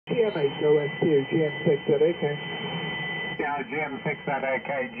GM8OSQ, GM6 at AK. Yeah, GM6 at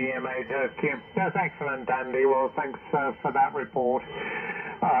AK, GM8OSQ. That's excellent, Andy. Well, thanks for that report.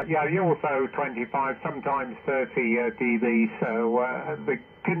 Yeah, you're also 25, sometimes 30 dB, so the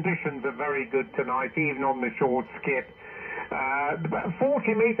conditions are very good tonight, even on the short skip.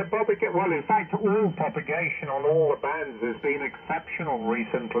 40-meter propagation, well, in fact, all propagation on all the bands has been exceptional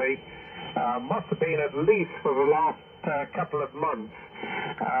recently. Must have been at least for the last couple of months.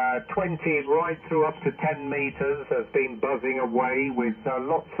 20 right through up to 10 meters has been buzzing away with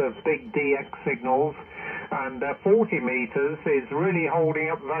lots of big DX signals, and 40 meters is really holding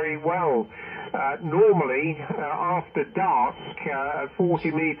up very well. Normally, after dark,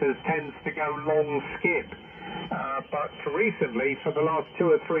 40 meters tends to go long skip. But recently, for the last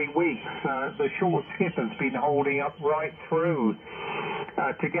 2 or 3 weeks, the short skip has been holding up right through,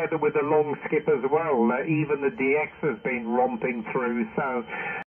 together with the long skip as well. Even the DX has been romping through. So